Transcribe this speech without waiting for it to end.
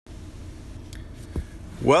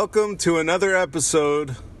Welcome to another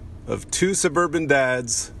episode of Two Suburban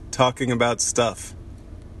Dads Talking About Stuff.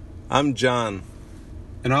 I'm John.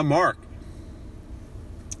 And I'm Mark.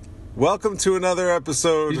 Welcome to another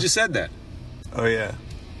episode... You just said that. Oh, yeah.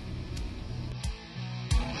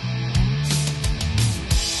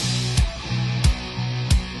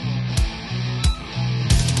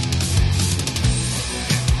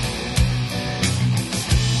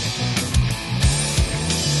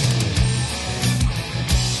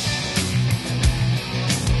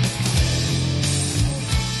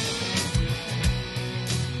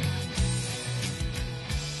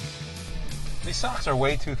 These socks are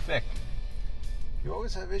way too thick. You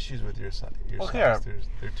always have issues with your socks. Well, here.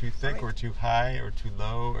 They're too thick or too high or too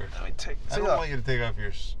low. Or Let me take. I don't want you to take off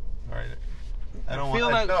your... All right. I don't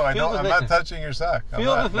Feel want... that- No, I feel don't. the I'm not thickness. touching your sock.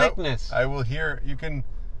 Feel the thickness. I will hear... You can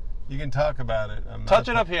talk about it. Touch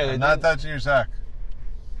it up here. I'm not touching your sock.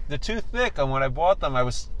 They're too thick. And when I bought them,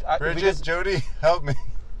 Bridget, Jody, help me.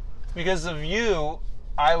 because of you,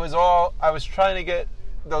 I was trying to get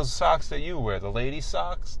those socks that you wear, the lady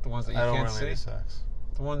socks, the ones that you I don't can't wear see, lady socks.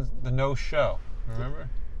 the ones the no show. Remember?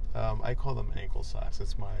 I call them ankle socks.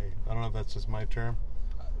 That's my... I don't know if that's just my term.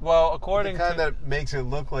 Well, The according kind to that makes it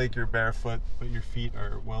look like you're barefoot, but your feet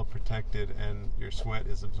are well protected and your sweat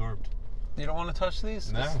is absorbed. you don't want to touch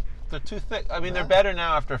these. No. They're too thick. I mean, they're No. better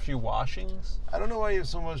now after a few washings. I don't know why you have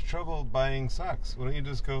so much trouble buying socks. Why don't you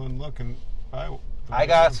just go and look and buy the I right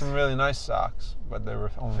got ones? some really nice socks, but they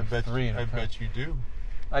were only I bet $3. I bet you do.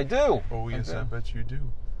 I do. Oh yes, I do. bet you do.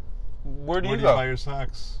 Where do Where you do you go? buy your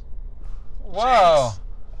socks? Whoa.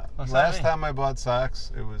 What's that Last mean? time I bought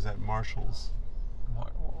socks, it was at Marshall's.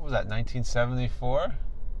 What was that, 1974?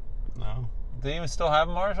 No. Do you even still have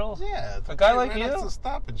Marshalls? Yeah, A guy right like next you? to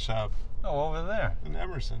Stop and Shop Oh, over there. in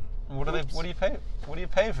Emerson. And what do Oops. you pay? What do you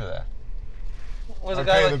pay for that? Was I a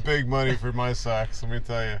guy pay like the big money for my socks. Let me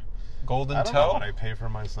tell you. Golden I don't know Toe? what I pay for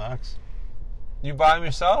my socks. You buy them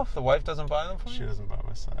yourself? The wife doesn't buy them for She you? doesn't buy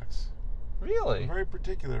my socks. I'm Really? very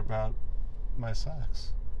particular about my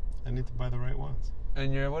socks. I need to buy the right ones.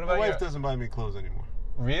 And what My about wife your... doesn't buy me clothes anymore.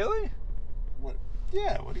 Really? What?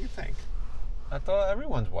 Yeah, what do you think? I thought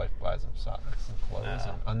everyone's wife buys them socks and clothes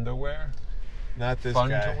No. and underwear. Not this Fun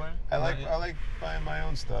to guy. wear? I Not yet. like buying my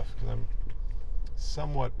own stuff because I'm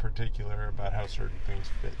somewhat particular about how certain things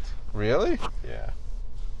fit. Really? Yeah.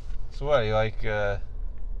 So what, you like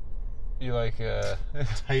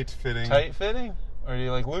Tight fitting. tight fitting? Or do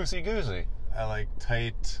you like loosey-goosey? I like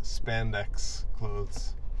tight spandex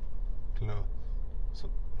clothes. So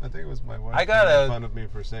I think it was my wife I got who made a- fun of me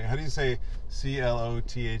for saying. How do you say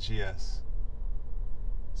CLOTHES?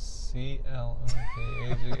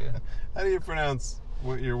 C-L-O-K-A-G. How do you pronounce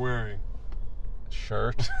what you're wearing?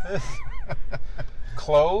 Shirt.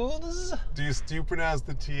 Clothes? Do you pronounce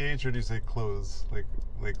the TH or do you say close? Like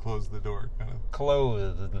close the door kind of?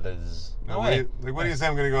 Clothes. No, No, what do wait. you say?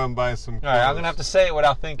 I'm going to go out and buy some clothes. All right, I'm going to have to say it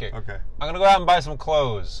without thinking. Okay. I'm going to go out and buy some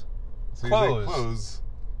clothes. So Clothes. You say clothes.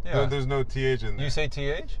 Yeah. No, there's no TH in there. You say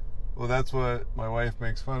TH? Well, that's what my wife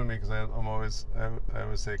makes fun of me because I always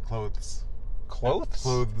say clothes. Clothes?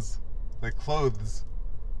 Clothes. Like clothes.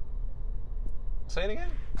 Say it again?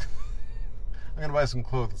 I'm going to buy some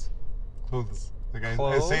clothes. Clothes. Like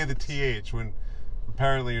I say the TH when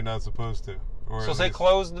apparently you're not supposed to. Or So at say least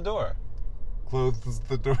close the door. Close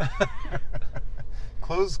the door.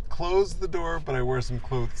 Close the door, but I wear some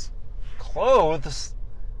clothes. Clothes?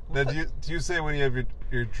 Now, do you say when you have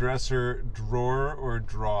your dresser drawer or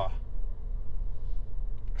draw?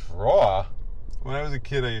 Draw? When I was a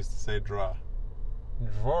kid, I used to say draw.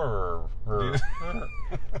 Drawer. You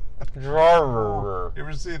Drawer.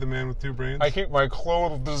 ever see The Man with Two Brains? I keep my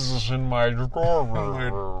clothes in my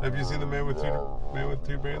drawer. Have you seen The Man with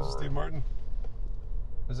Two Brains with Steve Martin?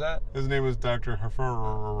 Is that? His name was Dr.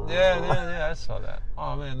 Huffer. Yeah, I saw that.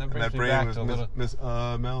 Oh man, that And brings that me brain back was to a little. Miss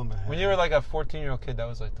Melmahan. When you were like a 14-year-old kid, that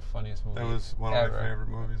was like the funniest movie. That was one of ever. my favorite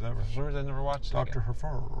movies ever. For some reason, I never watched it. Dr. Again.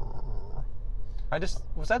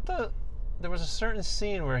 Huffer. There was a certain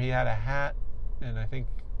scene where he had a hat, and I think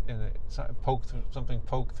something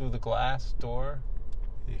poked through the glass door.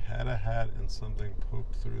 He had a hat and something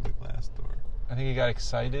poked through the glass door. I think he got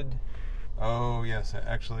excited. Oh yes,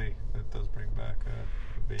 actually, that does bring back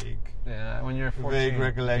a vague. Yeah, when you're 14, Vague I think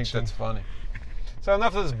recollection. that's funny. So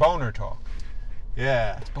enough of this boner talk.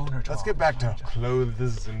 Yeah. Boner talk. Let's get back to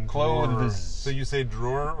clothes and Clothes. drawer. So you say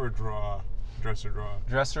drawer or draw? Dresser drawer.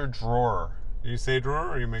 Dresser drawer. You say drawer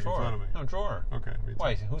or are you making Drawer. fun of me? No, drawer. Okay, me too.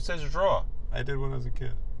 Wait, who says draw? I did when I was a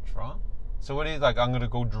kid. Draw? So what do you like? I'm gonna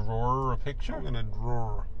go draw a picture. I'm gonna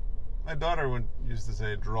draw. My daughter used to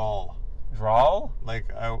say drawl. Draw? Like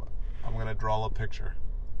I'm gonna draw a picture.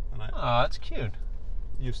 And Oh, that's cute.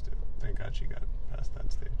 used to. Thank God she got past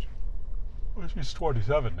that stage. Well, she's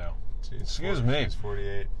 27 now. Excuse me. She's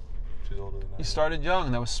 48. She's older than I. You started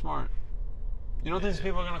young. That was smart. You don't think these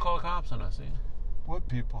people are going to call the cops on us, do you? What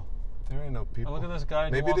people? There ain't no people. Oh, look at this guy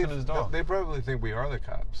walking his dog. They probably think we are the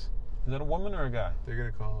cops. Is that a woman or a guy? They're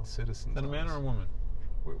going to call citizens. Is that a man or a woman?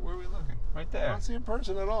 Where are we looking? Right I there. don't see a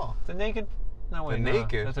person at all. The naked... No, wait, The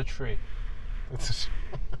naked? That's a tree. It's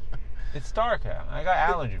It's dark out. I got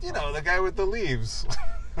allergy. you know, the guy with the leaves.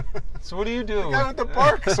 So what do you do? The guy with the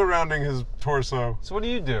bark surrounding his torso. So what do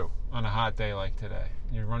you do on a hot day like today?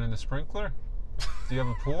 You running the sprinkler? Do you have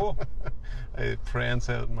a pool? I prance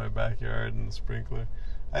out in my backyard in the sprinkler.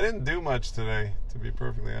 I didn't do much today, to be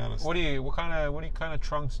perfectly honest. What kind of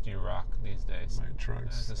trunks do you rock these days? My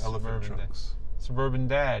trunks, As a elephant suburban trunks. Suburban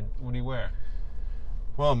dad. What do you wear?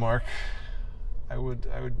 Well, Mark, I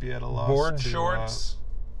would be at a loss. Board to, shorts.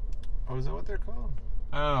 Oh, is that what they're called?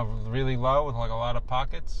 I don't know. Really low with like a lot of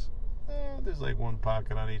pockets. There's like one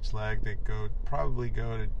pocket on each leg. They probably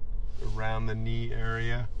go to around the knee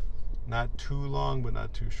area. Not too long, but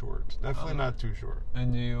not too short. Definitely not too short.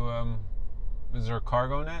 And you, is there a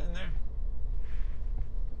cargo net in there?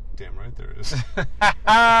 Damn right there is.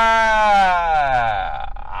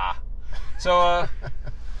 So,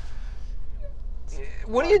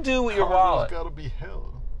 what do you do with your wallet? Gotta be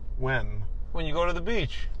hell. When you go to the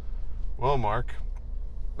beach? Well, Mark,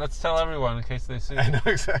 Let's tell everyone in case they see. I know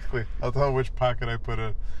exactly. I'll tell which pocket I put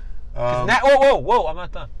it. Whoa! I'm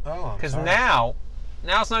not done. Oh, Because now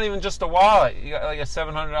it's not even just a wallet. You got like a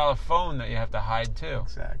 $700 phone that you have to hide too.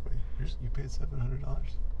 Exactly. You paid $700.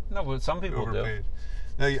 No, but some people Overpaid.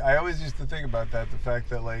 Now, I always used to think about that. The fact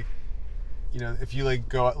that, like, you know, if you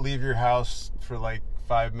like leave your house for like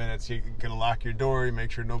 5 minutes, you're gonna lock your door. You make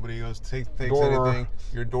sure nobody goes takes anything.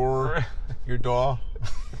 Your door.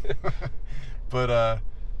 But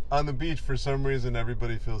on the beach, for some reason,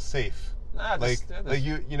 everybody feels safe.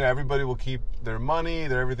 Everybody will keep their money,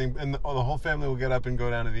 their everything, and the whole family will get up and go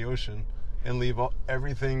down to the ocean and leave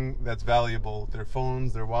everything that's valuable, their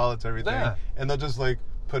phones, their wallets, everything, and they'll just like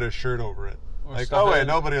put a shirt over it. Or like, oh wait,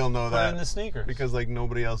 nobody will know put that. it in the sneakers. Because like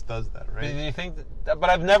nobody else does that, right? Do you think that, but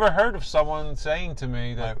I've never heard of someone saying to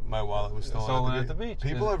me that my wallet was stolen at the beach.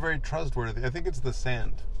 People are very trustworthy. I think it's the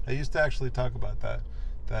sand. I used to actually talk about that.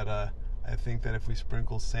 I think that if we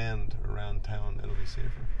sprinkle sand around town, it'll be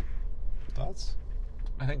safer. Thoughts?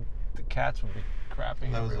 I think the cats would be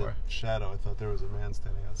crapping That was everywhere. a shadow. I thought there was a man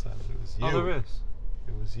standing outside. It was you. Oh, there is.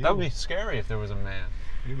 It was you. That would be scary if there was a man.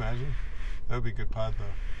 Can you imagine? That would be a good pod, though.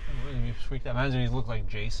 Really, you freaked out. Imagine he looked like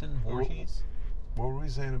Jason Voorhees. What were we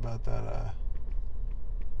saying about that?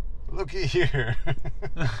 Looky here.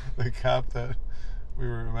 The cop that we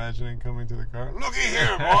were imagining coming to the car. Looky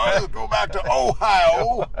here, boys. Go back to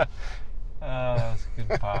Ohio. Oh, that's a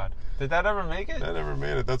good pod. Did that ever make it? That never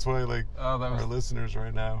made it. That's why, like, our listeners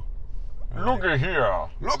right now. Looky here.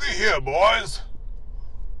 Looky here, boys.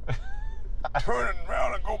 Turning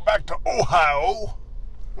around and go back to Ohio.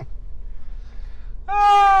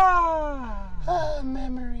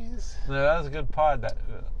 Memories. No, that was a good pod.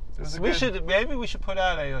 Maybe we should put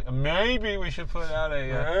out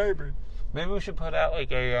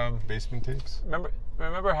like a basement tapes.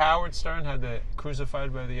 Remember Howard Stern had the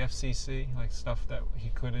crucified by the FCC, like stuff that he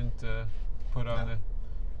couldn't put on the.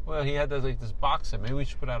 Well, he had this box set. Maybe we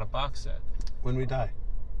should put out a box set. When we die.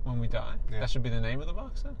 When we die. Yeah. That should be the name of the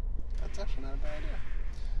box set. That's actually not a bad idea.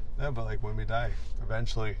 No, but like when we die,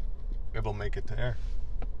 eventually, it'll make it to air.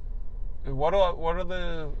 What do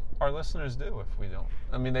our listeners do if we don't?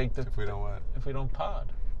 I mean, if we don't what? If we don't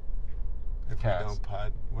pod. If we don't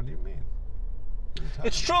pod, what do you mean?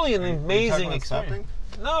 It's truly an amazing experience.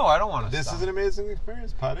 No, I don't want to. This is an amazing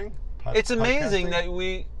experience. Podding. It's amazing that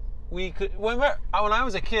we could. When I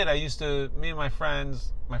was a kid, me and my friend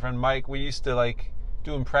Mike, we used to like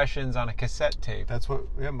do impressions on a cassette tape. That's what.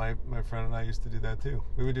 Yeah, my friend and I used to do that too.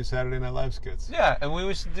 We would do Saturday Night Live skits. Yeah, and we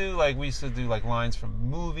used to do lines from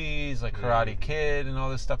movies, like Karate Kid and all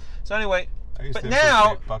this stuff. So anyway,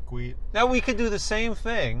 now buckwheat. Now we could do the same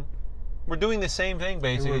thing. We're doing the same thing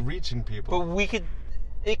basically. And we're reaching people. But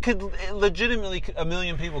it could legitimately, 1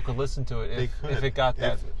 million people could listen to it if it got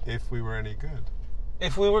that. If we were any good.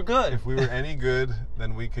 If we were good. If we were any good,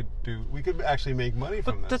 then we could actually make money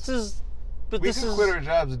from this. We could quit our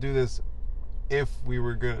jobs to do this if we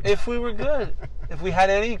were good. If we were good. If we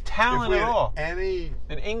had any talent at all. An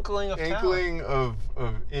inkling of talent. Inkling of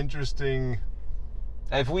interesting.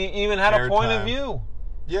 If we even had a point of view.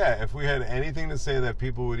 Yeah, if we had anything to say that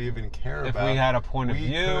people would even care about. If we had a point of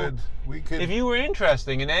view. We could. If you were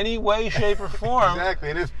interesting in any way, shape, or form.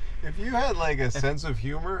 Exactly. And If you had like a sense of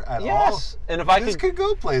humor at all, yes, and if I this could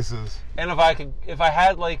go places. And if I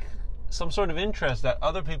had like some sort of interest that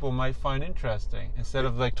other people might find interesting, instead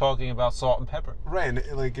of like talking about salt and pepper. Right, and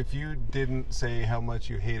like if you didn't say how much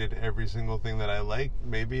you hated every single thing that I liked,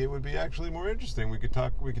 maybe it would be actually more interesting. We could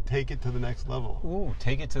take it to the next level. Ooh,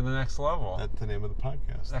 take it to the next level. That's the name of the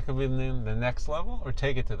podcast. That could be the name, the next level, or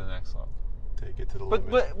take it to the next level. Take it to the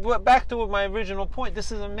limit. But back to my original point.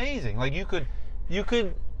 This is amazing. Like you could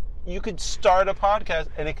start a podcast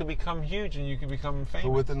and it could become huge and you could become famous.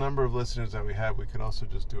 But with the number of listeners that we have, we could also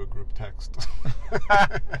just do a group text.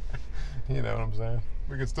 You know what I'm saying?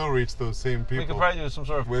 We could still reach those same people. We could probably do some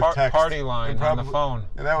sort of text, party line on the phone.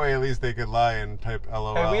 And that way at least they could lie and type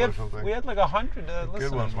LOL or something. We had like 100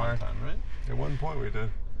 listeners one time, right? At one point we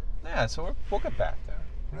did. Yeah, so we'll get back there.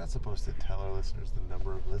 We're not supposed to tell our listeners the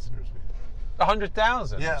number of listeners we have.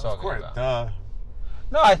 100,000. Yeah, of course. Duh.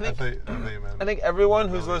 No, I think everyone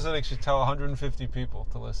who's listening should tell 150 people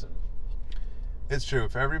to listen. It's true.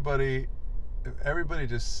 If everybody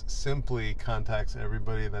just simply contacts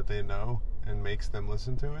everybody that they know and makes them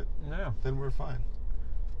listen to it, then we're fine.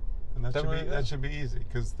 And that should be easy,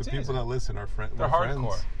 because the people that listen are friends. They're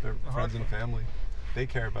hardcore. They're friends and family. They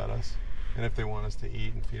care about us, and if they want us to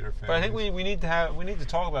eat and feed our families. But I think we need to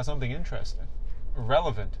talk about something interesting,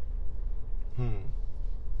 relevant.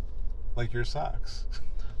 Like your socks.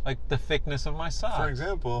 Like the thickness of my socks. For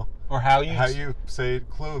example. Or how you say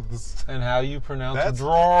clothes. And how you pronounce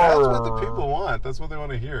drawer. That's what the people want. That's what they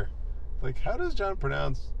want to hear. Like, how does John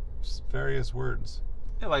pronounce various words?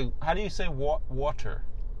 Yeah, like, how do you say water?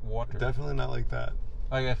 Water. Definitely not like that.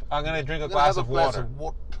 Like, if I'm going to drink a glass of water.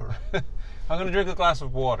 I'm going to drink a glass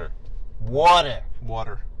of water. Water.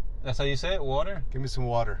 That's how you say it? Water? Give me some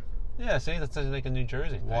water. Yeah, see, that's like a New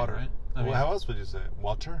Jersey thing, water. Right? Well, how else would you say it?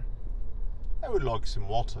 Water? I would like some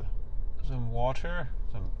water. Some water?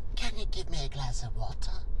 Can you give me a glass of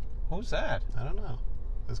water? Who's that? I don't know.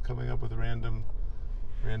 It's coming up with random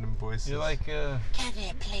voices. You're like, Can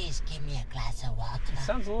you please give me a glass of water? It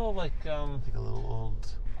sounds a little like a little old...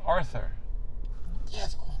 Arthur.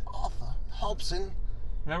 Yes, Arthur. Hobson.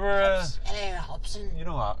 Remember, Hello, Hobson. You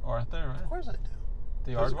know Arthur, right? Of course I do.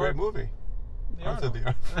 The That was a great movie. Arthur the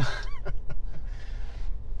Arthur.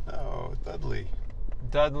 Oh, Dudley.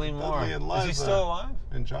 Dudley Moore. Dudley and Liza. Is he still alive?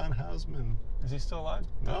 And John Houseman. Is he still alive?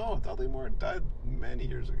 No, Dudley Moore died many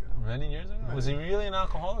years ago. Many years ago? Was he really an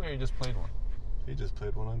alcoholic, or he just played one? He just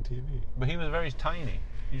played one on TV. But he was very tiny.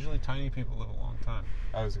 Usually tiny people live a long time.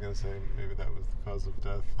 I was going to say maybe that was the cause of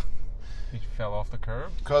death. He fell off the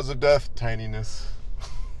curb? Cause of death, tininess.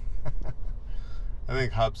 I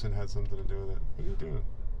think Hobson had something to do with it. What are you doing?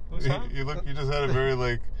 You just had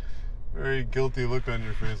a very guilty look on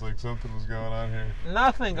your face, like something was going on here.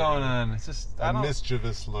 Nothing going on. It's just a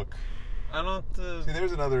mischievous look. I don't. See,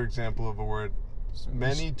 there's another example of a word.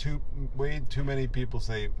 Way too many people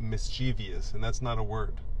say mischievous, and that's not a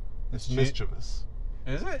word. It's mischievous.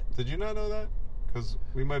 Is it? Did you not know that? Because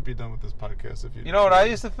we might be done with this podcast if you. You know what I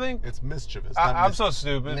used to think? It's mischievous. I'm so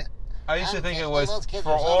stupid. I used to think it was for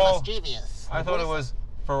all. I thought it was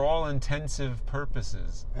for all intensive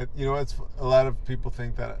purposes. You know, it's a lot of people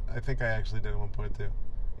think that. I think I actually did at one point too.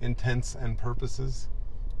 Intense and purposes,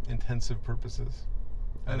 intensive purposes.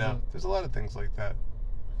 I know. There's a lot of things like that.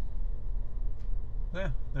 Yeah,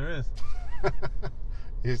 there is.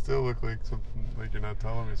 You still look like something, like you're not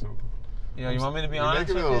telling me something. Yeah, you want me to be honest?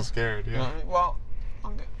 You're making me a little scared. Yeah. Well,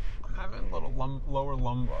 I'm having a little lower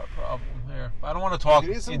lumbar problem here. I don't want to talk.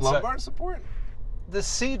 You need some lumbar support. The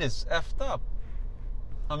seat is effed up.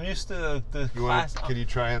 I'm used to the class. Can you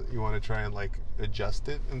try it? You want to try and like adjust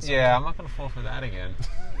it? And yeah, I'm not going to fall for that again.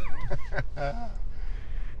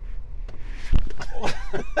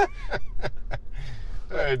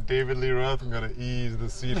 All right, David Lee Roth, I'm going to ease the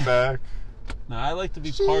seat back. No, I like to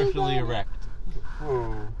be partially erect.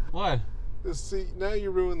 Whoa. What? See, now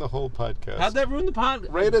you ruined the whole podcast. How'd that ruin the podcast?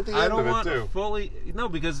 Right at the end of it, too. I don't want fully... No,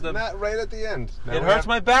 because Not right at the end. It hurts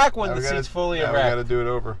my back when the seat's fully erect. We got to do it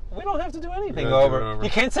over. We don't have to do anything over. You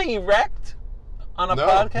can't say erect on a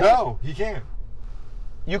podcast? No, you can't.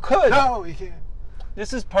 You could. No, you can't.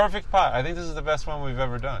 This is perfect pod. I think this is the best one we've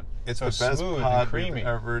ever done. It's so the best smooth pod and creamy. we've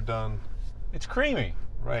ever done. It's creamy.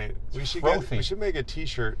 Right. We should make a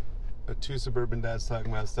T-shirt, a Two Suburban Dads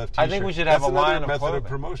Talking About Stuff T-shirt. I think we should have a line of method of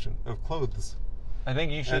promotion of clothes. I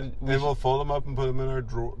think you should. And we'll fold them up and put them in our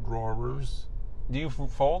drawers. Do you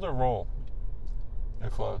fold or roll? I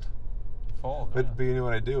fold. Fold. But you know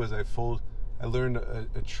what I do is I fold. I learned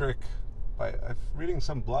a trick by reading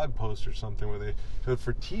some blog post or something where they showed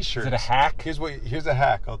for T-shirts. Is it a hack? Here's a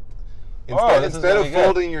hack. Instead of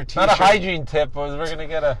folding your T-shirt, not a hygiene tip, but we're gonna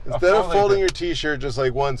get instead of folding your T-shirt just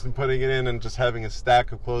like once and putting it in and just having a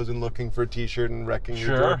stack of clothes and looking for a T-shirt and wrecking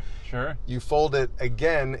your drawer. Sure. You fold it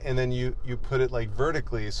again and then you put it like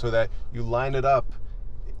vertically so that you line it up,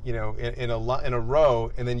 you know, in a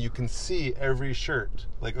row, and then you can see every shirt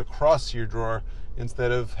like across your drawer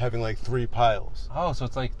instead of having like 3 piles. Oh, so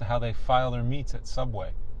it's like how they file their meats at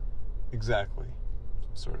Subway. Exactly,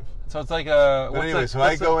 sort of. So it's like a. But anyway,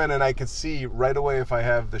 I go in and I can see right away if I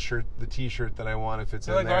have the T-shirt that I want, if it's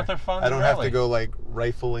in like there. Arthur Fonzarelli. I don't have to go like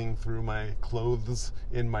rifling through my clothes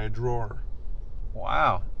in my drawer.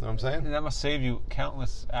 Wow. Know what I'm saying? And that must save you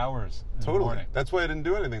countless hours. Totally. That's why I didn't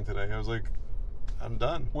do anything today. I was like, I'm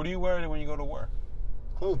done. What do you wear when you go to work?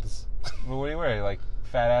 Clothes. Well, what do you wear? Like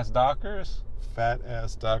fat ass Dockers? Fat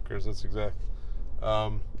ass Dockers. That's exact.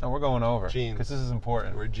 No, we're going over jeans, because this is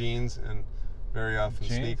important. I wear jeans and very often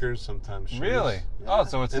sneakers. Sometimes shoes. Really? Yeah. Oh,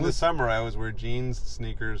 so it's in the summer. I always wear jeans,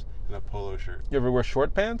 sneakers, and a polo shirt. You ever wear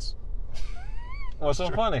short pants? What's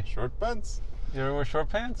so funny? Short pants. You ever wear short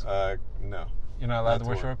pants? No. You're not allowed to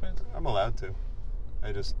wear short pants? I'm allowed to.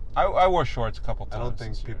 I wore shorts a couple times. I don't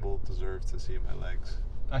think people deserve to see my legs.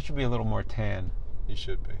 I should be a little more tan. You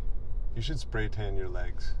should be. You should spray tan your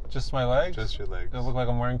legs. Just my legs? Just your legs. They look like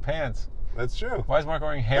I'm wearing pants. That's true. Why is Mark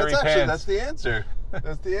wearing hairy pants? That's the answer.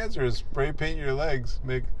 That's the answer. Is spray paint your legs,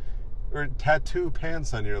 or tattoo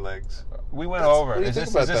pants on your legs. We went over. What do you think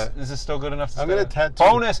about that? Is this still good enough to I'm going to tattoo.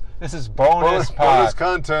 Bonus. This is bonus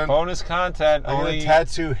content. Bonus content. I'm going to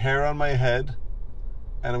tattoo hair on my head,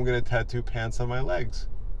 and I'm going to tattoo pants on my legs.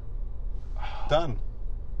 Done.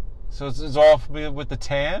 So it's all with the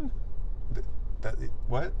tan?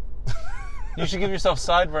 What? You should give yourself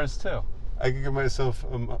sideburns too. I could give myself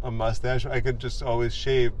a mustache. I could just always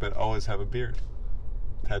shave, but always have a beard.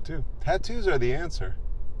 Tattoo. Tattoos are the answer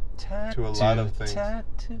to a lot of things.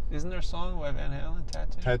 Tattoo. Isn't there a song by Van Halen?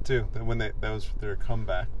 Tattoo. That was their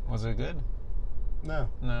comeback. Was it good? No.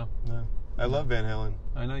 No. I love Van Halen.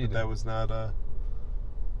 I know you did. That was not a.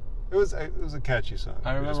 It was a catchy song.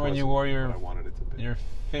 I remember when you wore I wanted it to be. your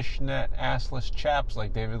fishnet assless chaps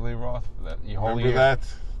like David Lee Roth. Remember that?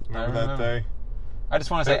 Remember that day? I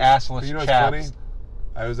just want to say assless you know chaps. What's funny?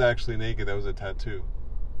 I was actually naked. That was a tattoo.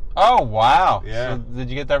 Oh, wow. Yeah. So did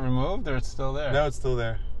you get that removed, or it's still there? No, it's still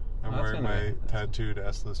there. I'm wearing my tattooed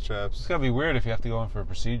assless chaps. It's going to be weird if you have to go in for a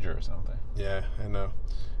procedure or something. Yeah, I know.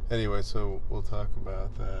 Anyway, so we'll talk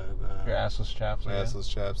about that. Your assless chaps. My assless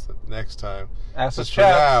chaps next time. Assless chaps. For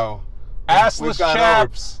now, assless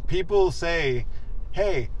chaps. People say,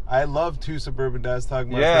 hey, I love Two Suburban Dads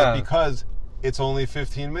Talking About because it's only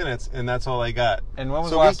 15 minutes, and that's all I got. And when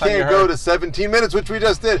was the last time you heard? So we can't go to 17 minutes, which we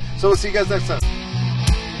just did. So we'll see you guys next time.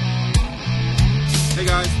 Hey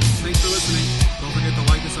guys, thanks for listening. Don't forget to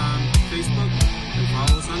like us on Facebook and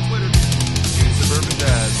follow us on Twitter. Two Suburban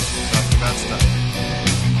Dads Talking About Stuff.